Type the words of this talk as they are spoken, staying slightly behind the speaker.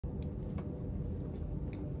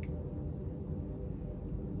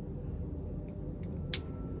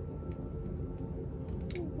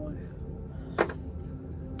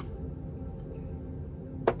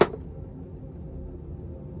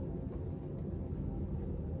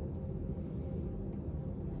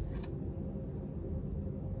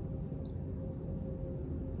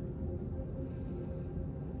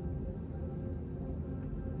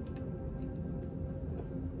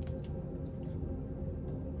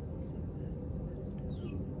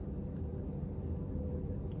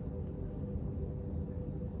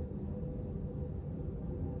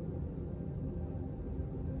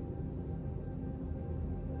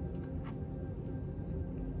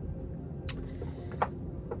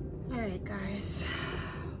right, guys.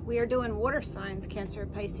 We are doing water signs, Cancer,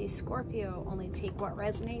 Pisces, Scorpio. Only take what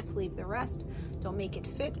resonates, leave the rest. Don't make it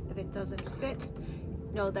fit. If it doesn't fit,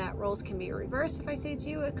 know that roles can be reversed. If I say to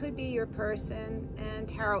you, it could be your person. And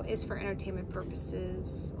tarot is for entertainment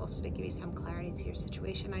purposes, also to give you some clarity to your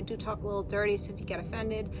situation. I do talk a little dirty, so if you get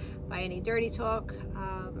offended by any dirty talk,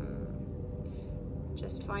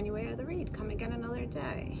 just find your way out of the read. Come again another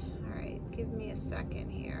day. All right, give me a second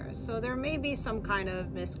here. So there may be some kind of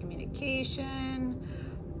miscommunication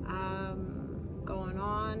going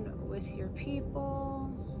on with your people.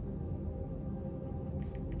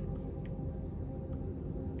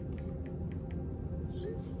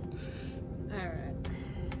 All right,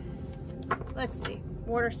 let's see.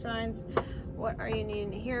 Water signs, what are you needing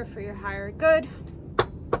to hear for your higher good?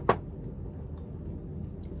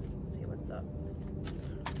 Let's see what's up.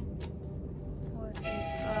 What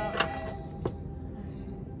is up?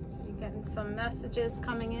 So you're getting some messages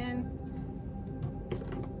coming in.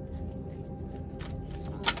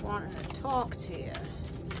 Someone's wanting to talk to you.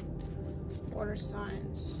 Water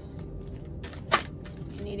signs.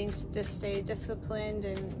 Needing to stay disciplined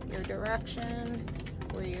in your direction,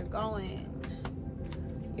 where you're going.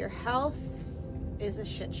 Your health is a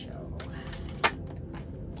shit show.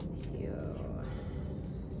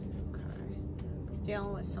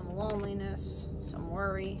 Dealing with some loneliness, some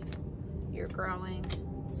worry. You're growing.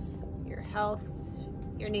 Your health,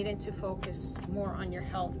 you're needing to focus more on your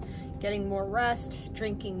health. Getting more rest,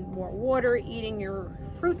 drinking more water, eating your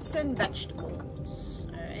fruits and vegetables.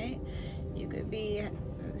 All right. You could be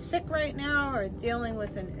sick right now or dealing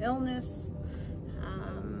with an illness.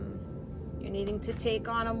 You're needing to take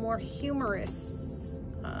on a more humorous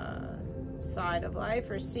side of life,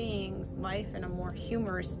 or seeing life in a more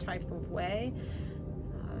humorous type of way.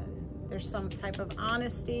 There's some type of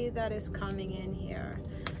honesty that is coming in here.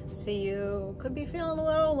 So you could be feeling a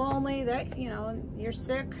little lonely, that, you know, you're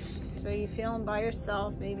sick, so you're feeling by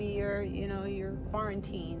yourself. Maybe you're, you know, you're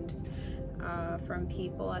quarantined from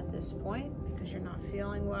people at this point because you're not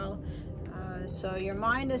feeling well. So your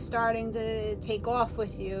mind is starting to take off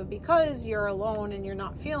with you because you're alone and you're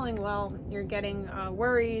not feeling well. You're getting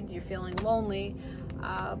worried, you're feeling lonely,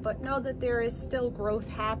 but know that there is still growth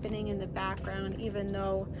happening in the background, even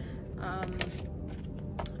though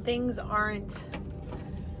things aren't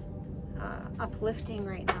uplifting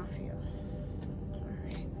right now for you. All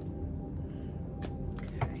right.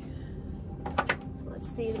 Okay. So let's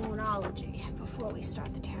see the moonology before we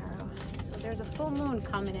start the tarot. So there's a full moon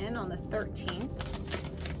coming in on the 13th.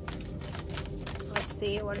 Let's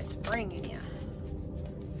see what it's bringing you.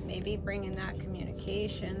 Maybe bringing that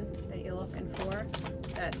communication that you're looking for,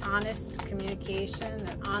 that honest communication,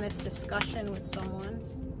 that honest discussion with someone.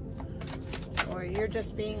 Or you're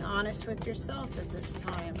just being honest with yourself at this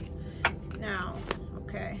time. Now,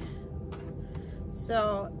 okay.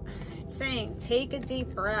 So it's saying, take a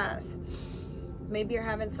deep breath. Maybe you're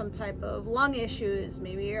having some type of lung issues.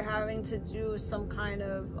 Maybe you're having to do some kind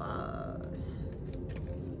of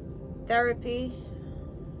therapy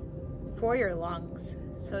for your lungs.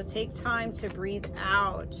 So take time to breathe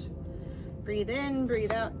out. Breathe in,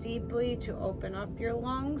 breathe out deeply to open up your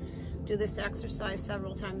lungs. Do this exercise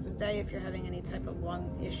several times a day if you're having any type of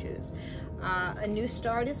lung issues. A new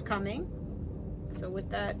start is coming. So with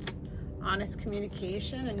that honest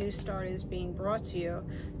communication, a new start is being brought to you.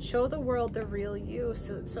 Show the world the real you.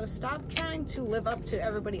 So stop trying to live up to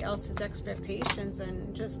everybody else's expectations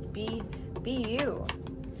and just be you.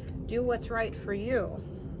 Do what's right for you.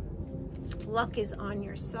 Luck is on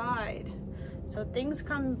your side. So things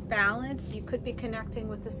come balanced. You could be connecting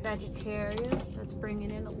with the Sagittarius. That's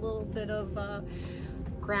bringing in a little bit of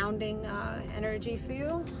grounding energy for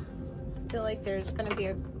you. I feel like there's going to be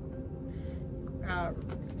a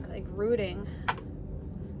like rooting.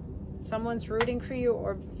 Someone's rooting for you,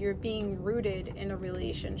 or you're being rooted in a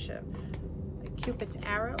relationship. Like Cupid's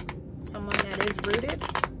arrow, someone that is rooted.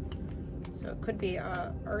 So it could be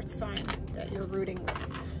a earth sign that you're rooting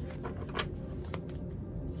with.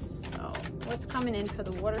 What's coming in for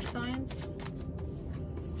the water signs?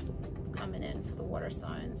 What's coming in for the water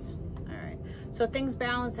signs? All right. So things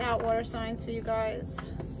balance out, water signs, for you guys.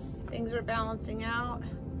 Things are balancing out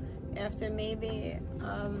after maybe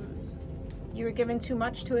you were giving too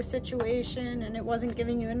much to a situation and it wasn't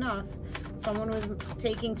giving you enough. Someone was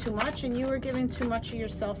taking too much and you were giving too much of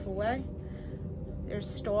yourself away. There's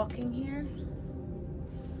stalking here.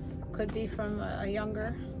 Could be from a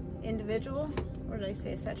younger individual. What did I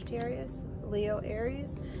say? Sagittarius? Leo,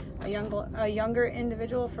 Aries, a younger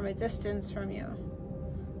individual from a distance from you.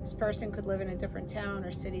 This person could live in a different town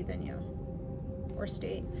or city than you, or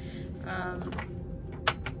state.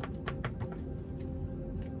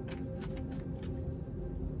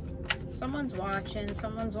 Someone's watching.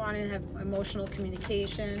 Someone's wanting to have emotional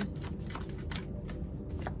communication.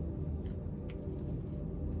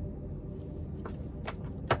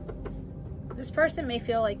 This person may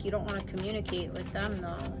feel like you don't want to communicate with them,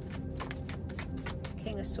 though.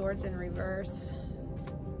 King of Swords in reverse.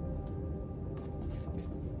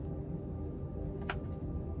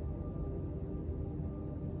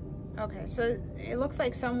 Okay, so it looks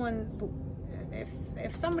like someone's,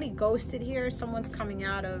 if somebody ghosted here, someone's coming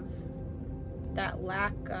out of that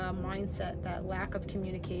lack mindset, that lack of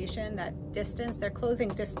communication, that distance. They're closing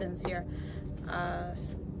distance here.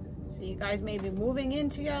 So you guys may be moving in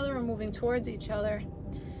together or moving towards each other.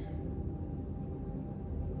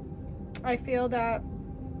 I feel that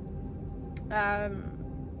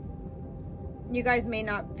you guys may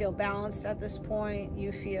not feel balanced at this point.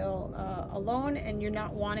 You feel alone, and you're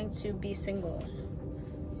not wanting to be single.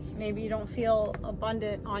 Maybe you don't feel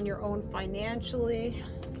abundant on your own financially.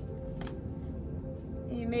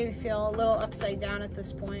 You maybe feel a little upside down at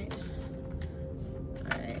this point.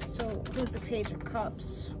 All right, so who's the Page of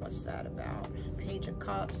Cups? What's that about? Page of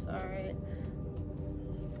Cups, all right.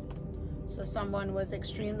 So someone was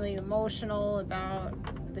extremely emotional about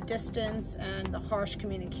the distance and the harsh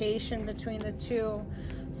communication between the two.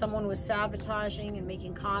 Someone was sabotaging and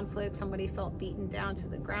making conflict. Somebody felt beaten down to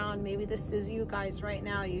the ground. Maybe this is you guys right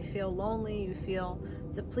now. You feel lonely, you feel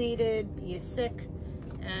depleted, you're sick,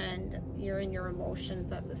 and you're in your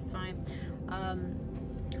emotions at this time.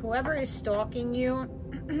 Whoever is stalking you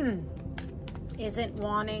isn't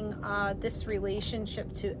wanting this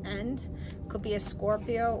relationship to end. Could be a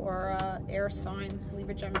Scorpio or a air sign,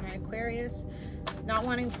 Libra, Gemini, Aquarius. Not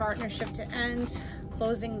wanting partnership to end,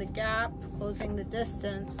 closing the gap, closing the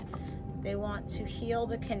distance. They want to heal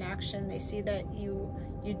the connection. They see that you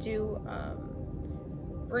do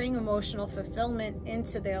bring emotional fulfillment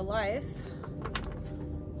into their life.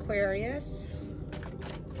 Aquarius.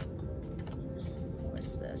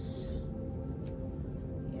 What's this?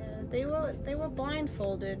 They were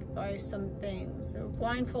blindfolded by some things. They were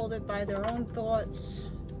blindfolded by their own thoughts,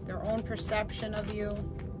 their own perception of you.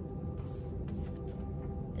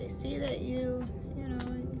 They see that you're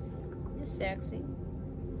sexy.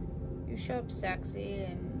 You show up sexy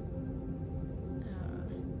and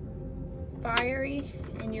fiery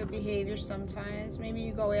in your behavior sometimes. Maybe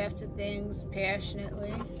you go after things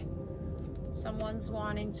passionately. Someone's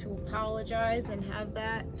wanting to apologize and have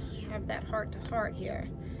that heart to heart here.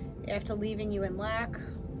 After leaving you in lack.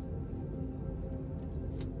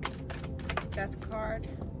 Death card.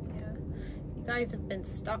 Yeah. You guys have been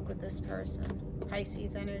stuck with this person.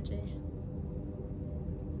 Pisces energy.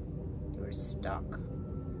 You were stuck.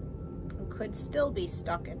 And could still be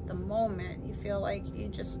stuck at the moment. You feel like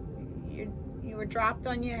you were dropped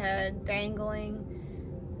on your head, dangling.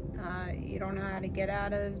 You don't know how to get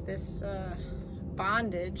out of this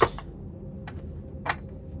bondage.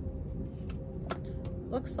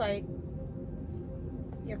 Looks like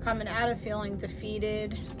you're coming out of feeling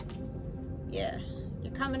defeated. Yeah,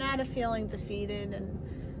 you're coming out of feeling defeated, and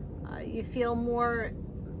you feel more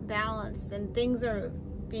balanced, and things are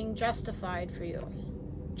being justified for you.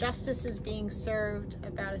 Justice is being served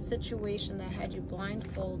about a situation that had you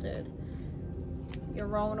blindfolded. You're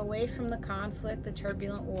rowing away from the conflict, the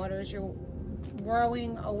turbulent waters. You're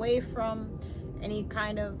rowing away from any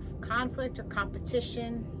kind of conflict or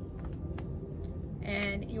competition.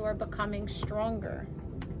 And you are becoming stronger.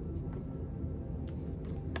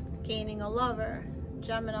 Gaining a lover,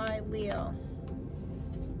 Gemini, Leo.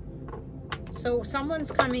 So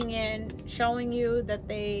someone's coming in, showing you that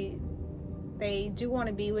they do want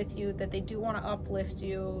to be with you, that they do want to uplift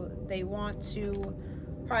you. They want to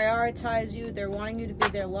prioritize you. They're wanting you to be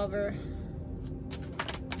their lover.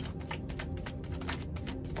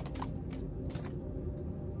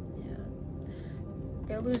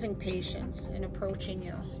 They're losing patience in approaching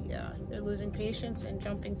you. Yeah, they're losing patience and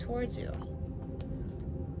jumping towards you.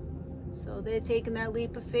 So they're taking that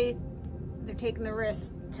leap of faith. They're taking the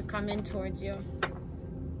risk to come in towards you.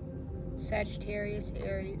 Sagittarius,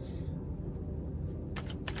 Aries.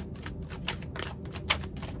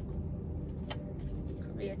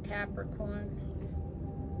 Could be a Capricorn.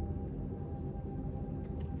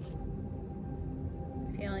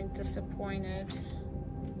 Feeling disappointed.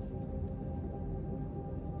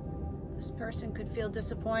 This person could feel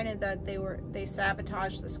disappointed that they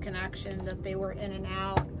sabotaged this connection, that they were in and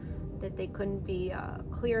out, that they couldn't be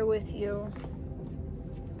clear with you.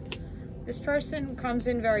 This person comes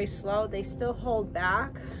in very slow. They still hold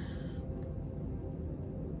back.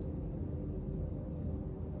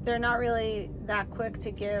 They're not really that quick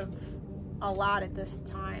to give a lot at this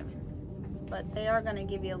time, but they are going to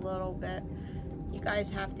give you a little bit. You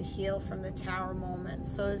guys have to heal from the Tower moment.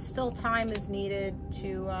 So still time is needed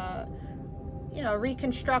to, you know,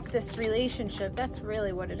 reconstruct this relationship. That's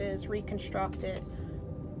really what it is, reconstruct it.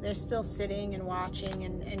 They're still sitting and watching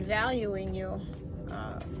and valuing you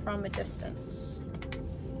from a distance.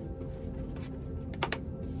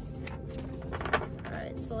 All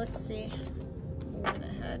right, so let's see. Moving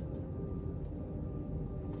ahead.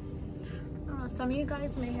 Some of you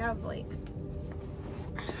guys may have like,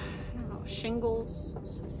 I don't know, shingles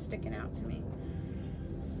sticking out to me.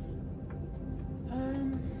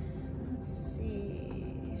 Let's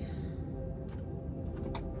see.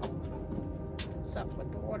 What's up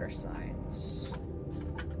with the water signs?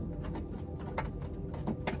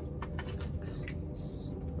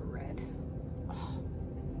 Super red. Oh.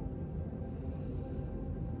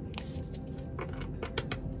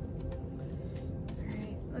 All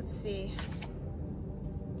right, let's see.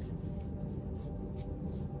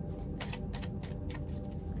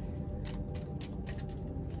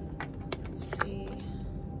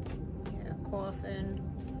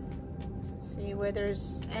 See, where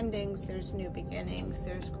there's endings, there's new beginnings.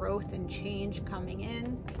 There's growth and change coming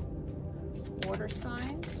in. Water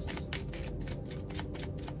signs.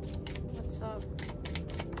 What's up?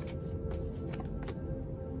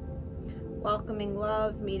 Welcoming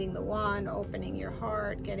love, meeting the one, opening your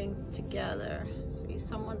heart, getting together. See,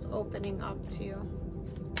 someone's opening up to you.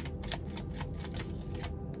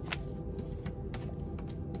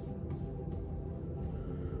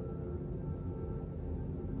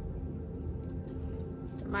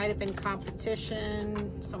 Might have been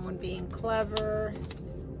competition, someone being clever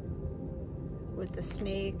with the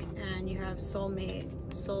snake, and you have soulmate,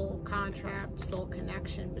 soul contract, soul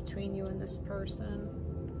connection between you and this person.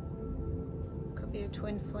 Could be a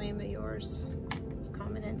twin flame of yours. It's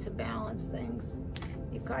coming in to balance things.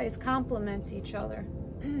 You guys complement each other.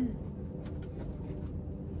 Alright,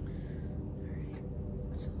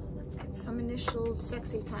 so let's get some initials.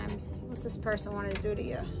 Sexy time. What's this person want to do to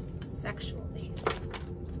you sexually?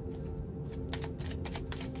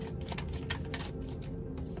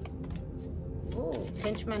 Oh,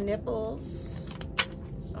 pinch my nipples.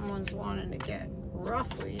 Someone's wanting to get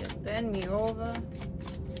rough with you. Bend me over.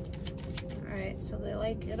 Alright, so they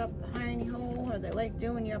like it up the hiney hole, or they like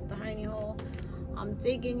doing you up the hiney hole. I'm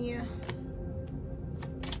digging you.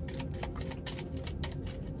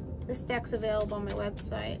 This deck's available on my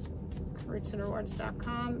website,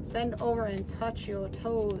 RootsandRewards.com. Bend over and touch your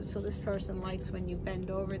toes. So this person likes when you bend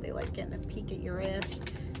over. They like getting a peek at your ass.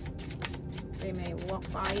 They may walk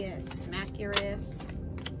by you and smack your ass.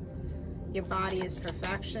 Your body is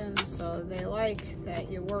perfection, so they like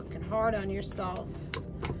that you're working hard on yourself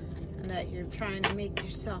and that you're trying to make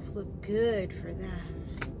yourself look good for them.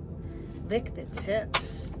 Lick the tip.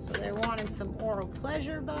 So they're wanting some oral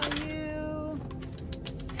pleasure by you.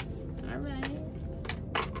 All right.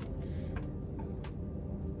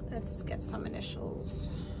 Let's get some initials.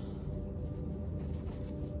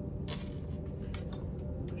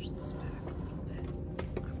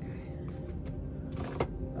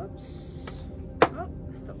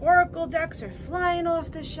 Oracle decks are flying off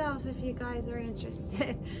the shelf if you guys are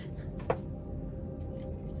interested.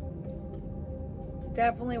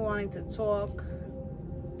 Definitely wanting to talk.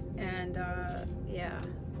 And yeah.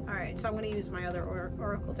 Alright, so I'm going to use my other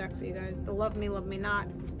Oracle deck for you guys. The Love Me Not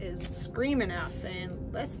is screaming out saying,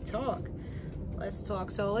 let's talk. Let's talk.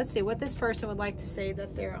 So let's see what this person would like to say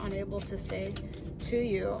that they're unable to say to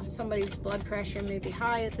you. Somebody's blood pressure may be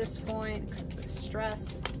high at this point because of the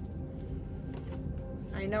stress.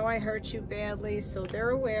 I know I hurt you badly, so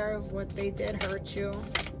they're aware of what they did hurt you.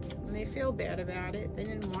 And they feel bad about it. They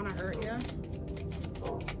didn't want to hurt you.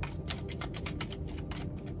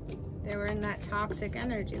 They were in that toxic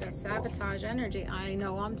energy, that sabotage energy. I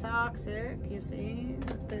know I'm toxic, you see.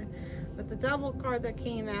 With the Devil card that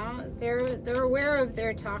came out, they're aware of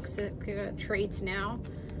their toxic traits now.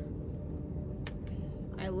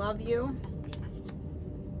 I love you.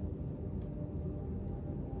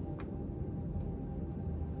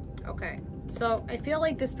 Okay, so I feel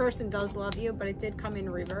like this person does love you, but it did come in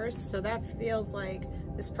reverse. So that feels like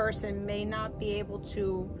this person may not be able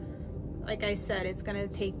to, like I said, it's going to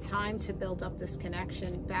take time to build up this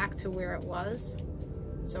connection back to where it was.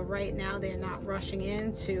 So right now they're not rushing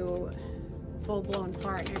into full-blown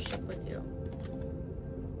partnership with you.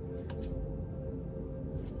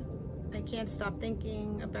 I can't stop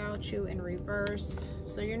thinking about you in reverse.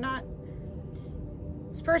 So you're not,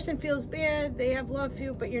 this person feels bad, they have love for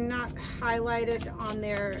you, but you're not highlighted on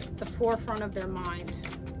the forefront of their mind.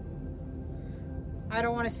 I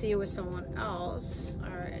don't want to see you with someone else.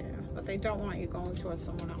 All right, but they don't want you going towards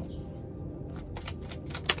someone else.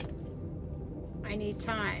 I need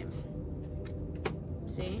time.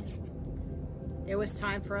 See? It was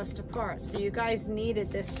time for us to part. So you guys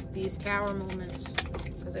needed these tower moments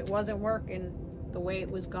because it wasn't working the way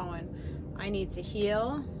it was going. I need to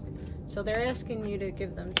heal. So they're asking you to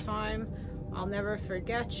give them time. I'll never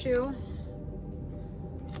forget you.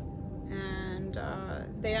 And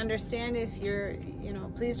they understand if you're, you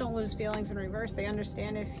know, please don't lose feelings in reverse. They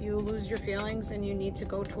understand if you lose your feelings and you need to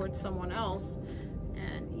go towards someone else.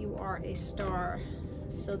 And you are a star.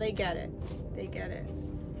 So they get it. They get it.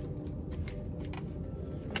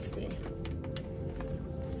 Let's see.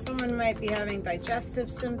 Someone might be having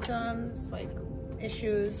digestive symptoms, like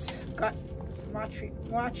issues, gut. Watch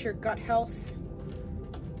your gut health.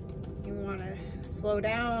 You want to slow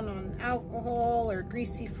down on alcohol or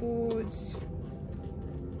greasy foods.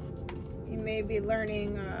 You may be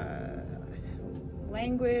learning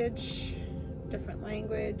language, different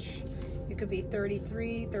language. You could be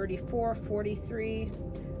 33, 34, 43,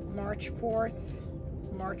 March 4th,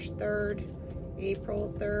 March 3rd,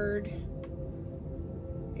 April 3rd,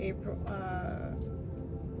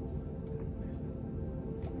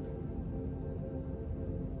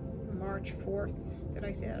 March 4th. Did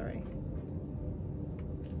I say that already?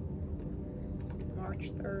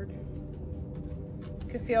 March 3rd. You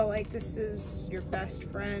could feel like this is your best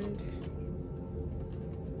friend.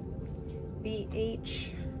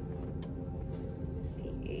 BH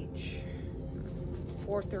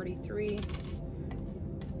 433.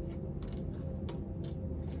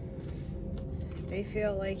 They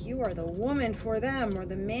feel like you are the woman for them or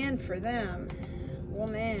the man for them.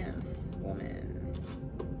 Woman.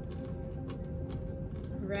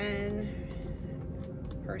 Ren.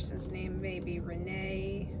 Person's name may be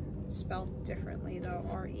Renee, spelled differently though,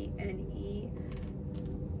 R-E-N-E.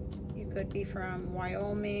 You could be from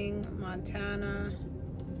Wyoming, Montana.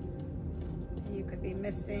 You could be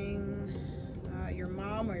missing your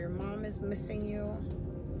mom, or your mom is missing you.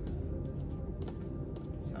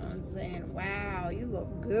 Someone's saying, wow, you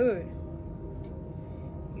look good.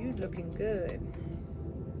 You looking good.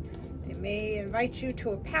 They may invite you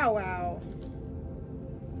to a powwow.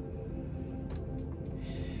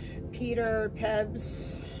 Peter,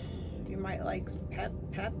 Pebs. You might like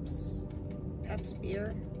Peps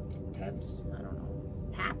beer. Pebs, I don't know.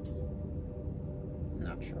 Paps? I'm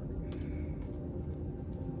not sure.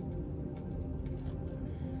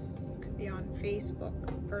 Could be on Facebook.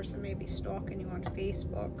 A person may be stalking you on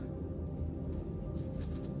Facebook.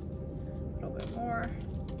 A little bit more.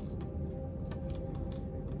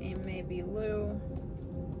 Name may be Lou.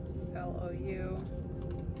 L-O-U.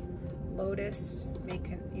 Lotus.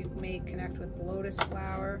 You may connect with the lotus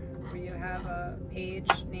flower, where you have a page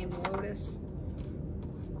named Lotus.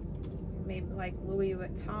 Maybe like Louis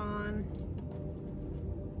Vuitton.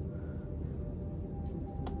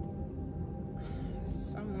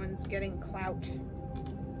 Someone's getting clout.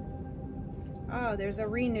 Oh, there's a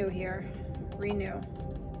Renew here. Renew.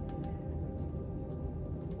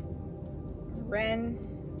 Ren,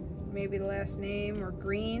 maybe the last name, or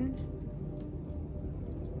Green.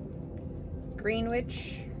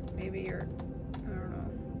 Greenwich, maybe you're, I don't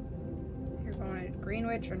know, you're going to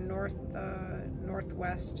Greenwich or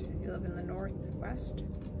northwest. You live in the northwest.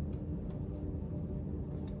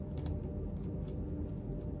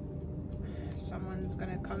 Someone's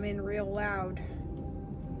gonna come in real loud.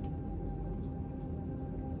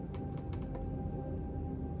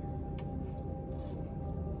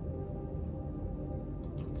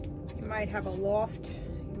 You might have a loft.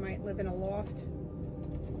 You might live in a loft.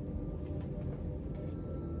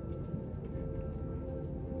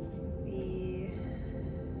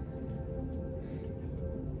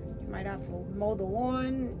 Might have to mow the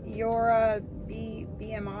lawn. Your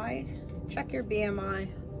BMI, check your BMI.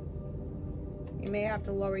 You may have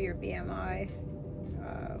to lower your BMI,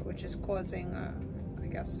 which is causing, I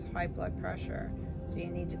guess, high blood pressure. So you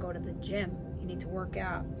need to go to the gym. You need to work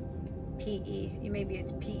out. PE. You may be a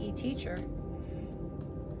PE teacher.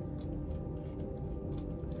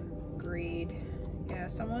 Greed. Yeah,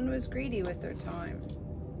 someone was greedy with their time.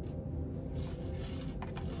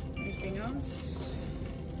 Anything else?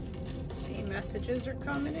 Messages are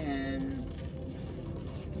coming in.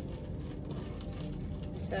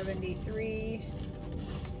 73.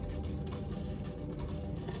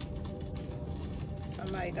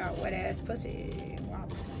 Somebody got wet ass pussy. Wow.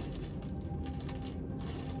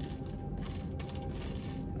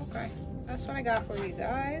 Okay, that's what I got for you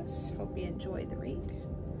guys. Hope you enjoyed the read.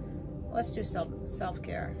 Let's do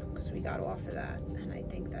self-care, because we got off of that, and I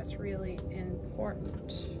think that's really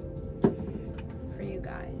important for you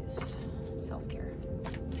guys. Self-care,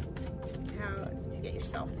 how to get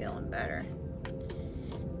yourself feeling better.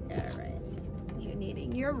 Yeah, right. You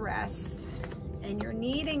needing your rest, and you're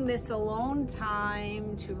needing this alone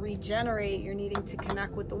time to regenerate. You're needing to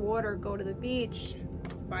connect with the water, go to the beach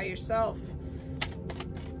by yourself,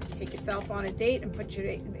 take yourself on a date and put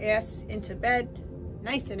your ass into bed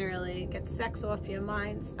nice and early, get sex off your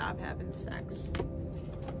mind, stop having sex.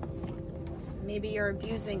 Maybe you're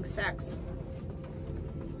abusing sex.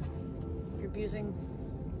 You're abusing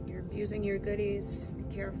your goodies. Be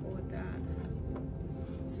careful with that.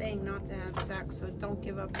 Saying not to have sex, so don't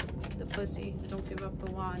give up the pussy. Don't give up the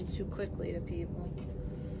wand too quickly to people.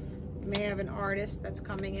 You may have an artist that's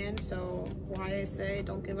coming in, so why I say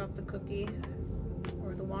don't give up the cookie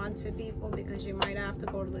or the wand to people, because you might have to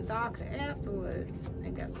go to the doctor afterwards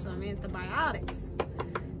and get some antibiotics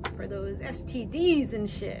for those STDs and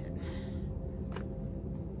shit.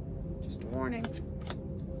 Just a warning.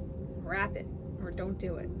 Wrap it or don't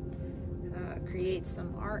do it. Create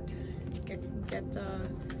some art. Get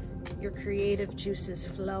your creative juices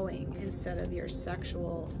flowing instead of your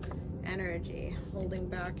sexual energy, holding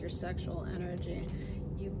back your sexual energy.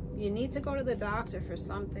 You need to go to the doctor for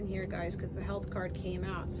something here, guys, because the health card came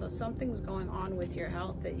out. So something's going on with your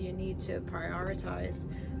health that you need to prioritize.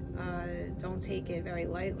 Don't take it very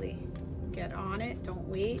lightly. Get on it. Don't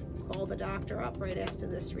wait. Call the doctor up right after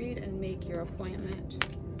this read and make your appointment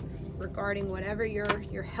regarding whatever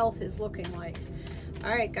your health is looking like. All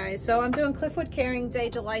right, guys, so I'm doing Cliffwood Caring Day,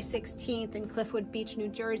 July 16th in Cliffwood Beach, New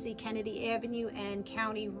Jersey, Kennedy Avenue and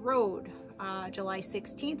County Road, July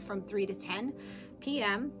 16th from 3 to 10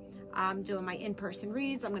 p.m. I'm doing my in-person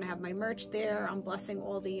reads. I'm going to have my merch there. I'm blessing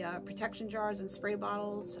all the protection jars and spray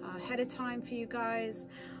bottles ahead of time for you guys.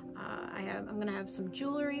 I'm going to have some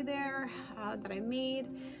jewelry there that I made,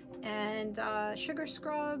 and sugar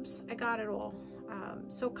scrubs. I got it all.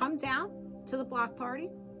 So come down to the block party.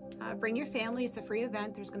 Bring your family. It's a free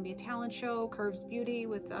event. There's going to be a talent show, Curves Beauty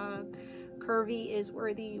with Curvy is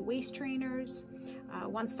Worthy waist trainers.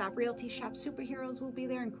 One-stop realty shop superheroes will be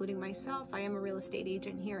there, including myself. I am a real estate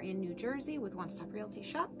agent here in New Jersey with One Stop Realty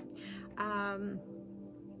Shop. I'm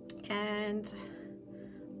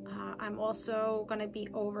also going to be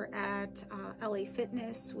over at LA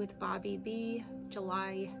Fitness with Bobby B,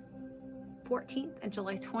 July 14th and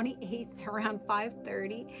July 28th around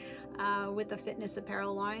 5:30 with the fitness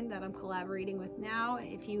apparel line that I'm collaborating with now.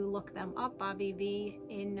 If you look them up,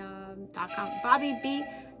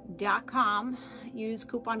 BobbyB.com, use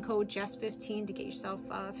coupon code JESS15 to get yourself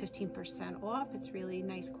 15% off. It's really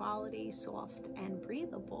nice quality, soft and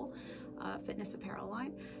breathable fitness apparel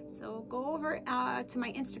line. So go over to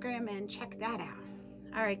my Instagram and check that out.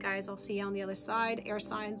 All right, guys, I'll see you on the other side. Air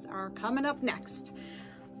signs are coming up next.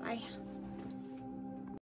 Bye.